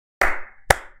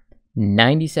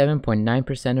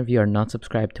97.9% of you are not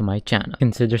subscribed to my channel.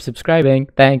 Consider subscribing.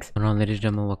 Thanks. Hold on, ladies and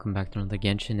gentlemen, welcome back to another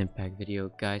Genshin Impact video.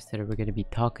 Guys, today we're going to be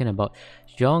talking about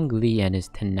Zhongli and his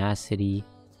Tenacity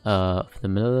for the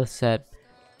Millelith set.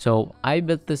 So I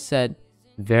built this set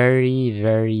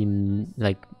very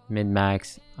like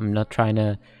mid-max. I'm not trying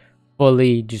to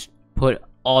fully just put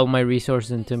all my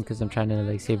resources into him because I'm trying to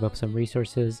like save up some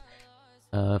resources,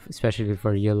 especially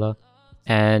for youll.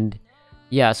 And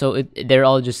yeah, so they're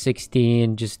all just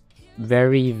 16, just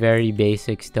very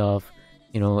basic stuff,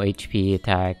 you know, HP,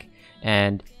 attack,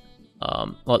 and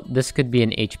well, this could be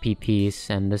an HP piece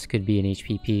and this could be an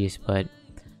HP piece, but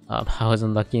I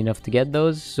wasn't lucky enough to get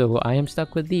those, so I am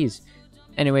stuck with these.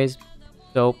 Anyways,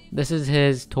 so this is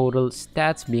his total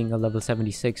stats, being a level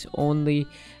 76 only,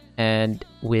 and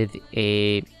with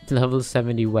a level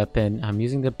 70 weapon. I'm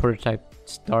using the prototype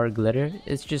Star Glitter.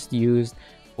 It's just used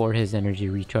for his energy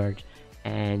recharge.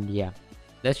 And yeah,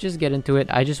 let's just get into it.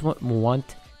 I just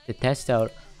want to test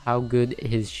out how good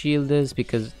his shield is,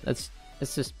 because let's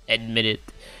just admit it,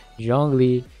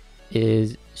 Zhongli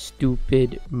is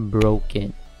stupid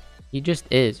broken. He just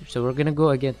is. So we're gonna go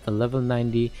against the level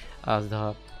 90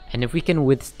 Azda, and if we can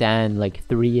withstand like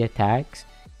 3 attacks,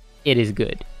 it is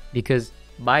good, because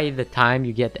by the time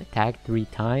you get attacked 3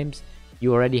 times,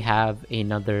 you already have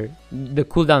the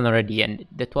cooldown already ended.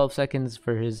 The 12 seconds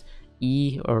for his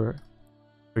E or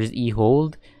for his E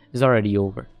hold is already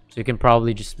over, so you can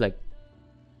probably just, like,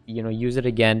 you know, use it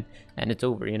again and it's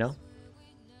over, you know.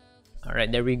 All right,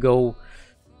 there we go.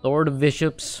 Lord of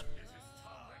Bishops,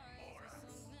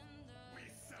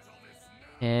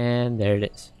 and there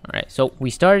it is. All right, so we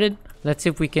started. Let's see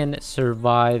if we can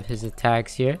survive his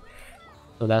attacks here.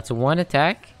 So that's 1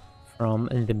 attack from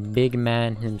the big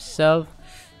man himself,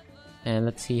 and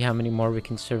let's see how many more we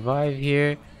can survive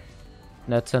here.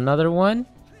 That's another one.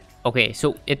 Okay,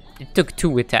 so it took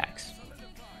 2 attacks.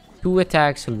 2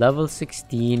 attacks, level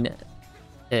 16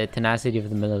 Tenacity of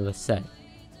the Millelith set.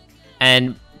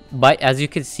 And as you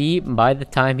can see, by the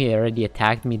time he already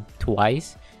attacked me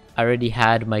twice, I already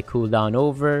had my cooldown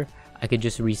over. I could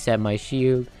just reset my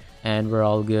shield and we're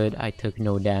all good. I took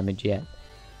no damage yet.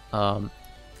 I'm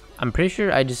pretty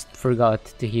sure I just forgot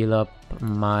to heal up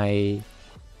my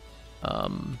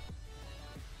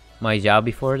my Zhao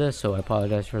before this, so I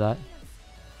apologize for that.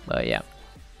 But yeah,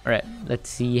 all right, let's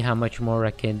see how much more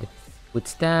I can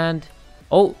withstand.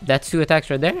 Oh, that's 2 attacks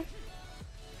right there.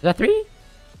 Is that 3?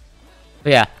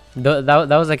 But yeah, that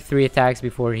was like 3 attacks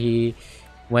before he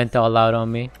went all out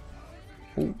on me.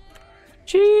 Ooh.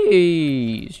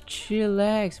 Jeez,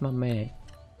 chillax, my man.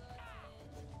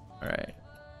 All right,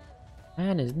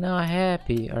 man is not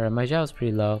happy. All right, my Zhao's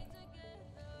pretty low.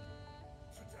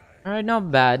 Alright,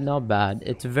 not bad.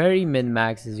 It's very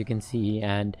min-max, as you can see,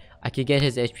 and I could get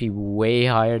his HP way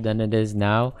higher than it is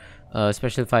now,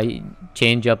 especially if I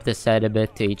change up the set a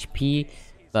bit to HP,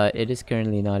 but it is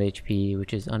currently not HP,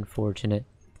 which is unfortunate.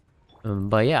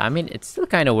 But yeah, I mean, it's still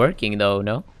kind of working though,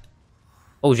 no?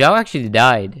 Oh, Zhao actually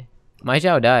died. My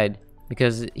Zhao died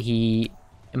because he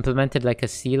implemented like a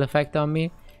seal effect on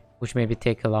me, which made me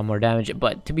take a lot more damage.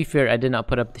 But to be fair, I did not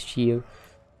put up the shield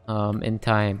in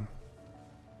time.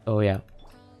 Oh yeah.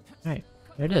 Alright,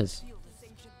 there it is.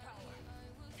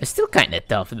 It's still kind of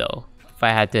tough though, if I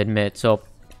had to admit, so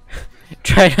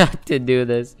try not to do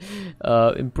this.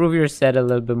 Improve your set a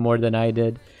little bit more than I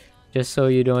did, just so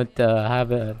you don't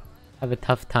have a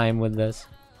tough time with this.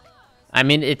 I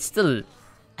mean, I still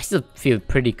feel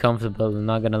pretty comfortable, I'm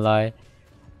not gonna lie.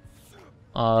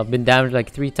 Been damaged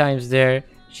like 3 times there.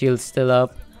 Shield's still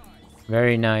up.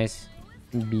 Very nice.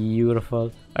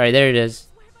 Beautiful. Alright, there it is.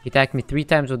 He attacked me 3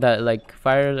 times with that like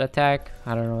fire attack.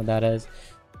 I don't know what that is.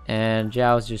 And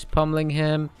Zhao's just pummeling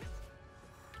him.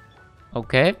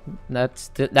 Okay, that's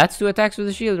 2 attacks with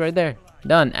the shield right there.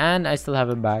 Done. And I still have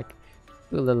it back.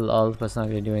 Do a little ult, but it's not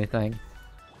gonna do anything.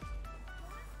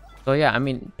 So yeah, I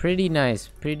mean, pretty nice.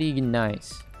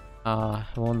 I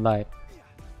won't lie.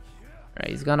 Alright,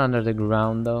 he's gone under the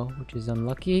ground though, which is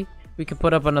unlucky. We can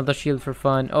put up another shield for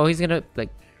fun. Oh, he's gonna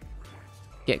like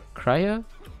get cryo.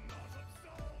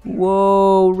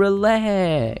 Whoa,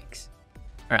 relax.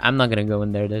 Alright, I'm not gonna go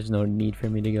in there. There's no need for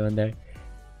me to go in there.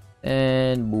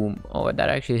 And boom. Oh, that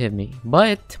actually hit me.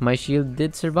 But my shield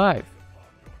did survive,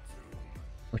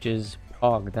 which is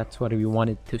pog. That's what we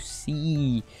wanted to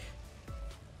see.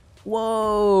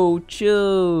 Whoa,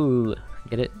 chill.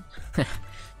 Get it?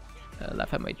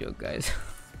 Laugh at my joke, guys.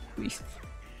 Please.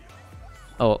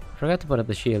 Oh, forgot to put up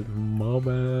the shield. My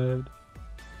bad.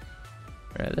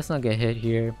 Alright, let's not get hit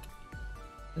here.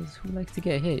 Because who likes to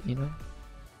get hit, you know?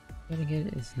 Getting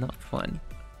hit is not fun.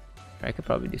 I could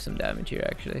probably do some damage here,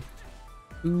 actually.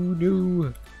 Ooh,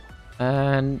 no.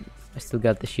 And I still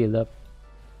got the shield up.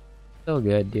 So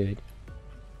good, dude.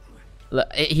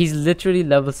 He's literally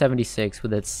level 76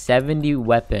 with a 70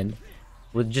 weapon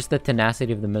with just the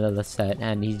tenacity of the Millelith set,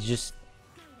 and he's just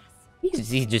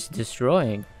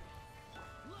destroying.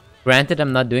 Granted,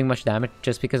 I'm not doing much damage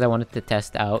just because I wanted to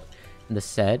test out the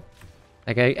set.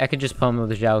 Like I could just pummel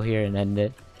the Zhao here and end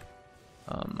it.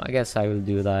 I guess I will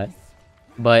do that.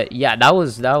 But yeah,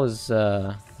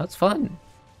 that's fun.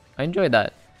 I enjoyed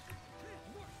that.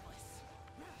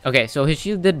 Okay, so his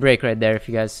shield did break right there if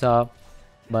you guys saw,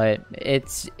 but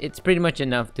it's pretty much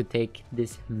enough to take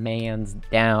this man's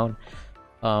down.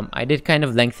 I did kind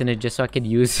of lengthen it just so I could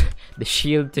use the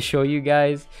shield to show you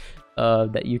guys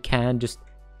that you can just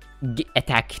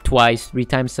attack twice, 3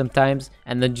 times sometimes,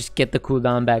 and then just get the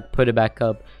cooldown back, put it back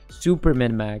up. Super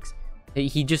min-max.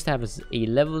 He just has a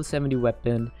level 70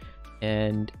 weapon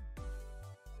and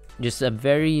just a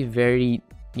very, very,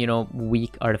 you know,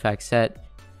 weak artifact set.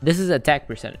 This is attack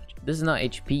percentage. This is not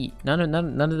HP. None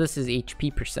of this is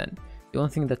HP percent. The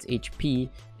only thing that's HP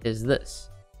is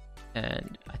this.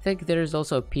 And I think there's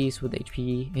also a piece with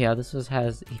HP. Yeah, this one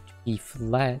has HP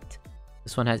flat.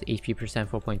 This one has HP percent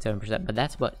 4.7%, but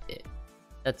that's about it.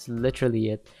 That's literally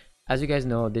it. As you guys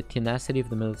know, the tenacity of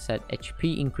the Millelith set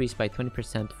HP increased by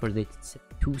 20% for the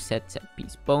 2 set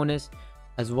piece bonus,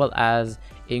 as well as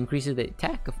it increases the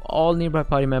attack of all nearby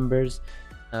party members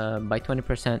by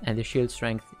 20% and the shield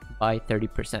strength by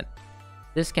 30%.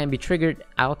 This can be triggered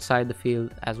outside the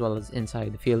field as well as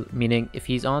inside the field, meaning if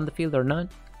he's on the field or not,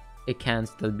 it can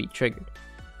still be triggered.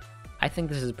 I think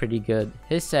this is pretty good.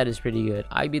 His set is pretty good.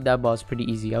 I beat that boss pretty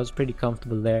easy. I was pretty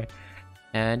comfortable there.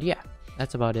 And yeah,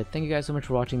 that's about it. Thank you guys so much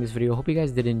for watching this video. Hope you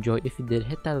guys did enjoy. If you did,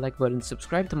 hit that like button,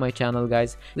 subscribe to my channel,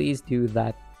 guys. Please do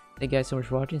that. Thank you guys so much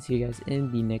for watching. See you guys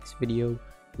in the next video.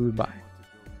 Goodbye.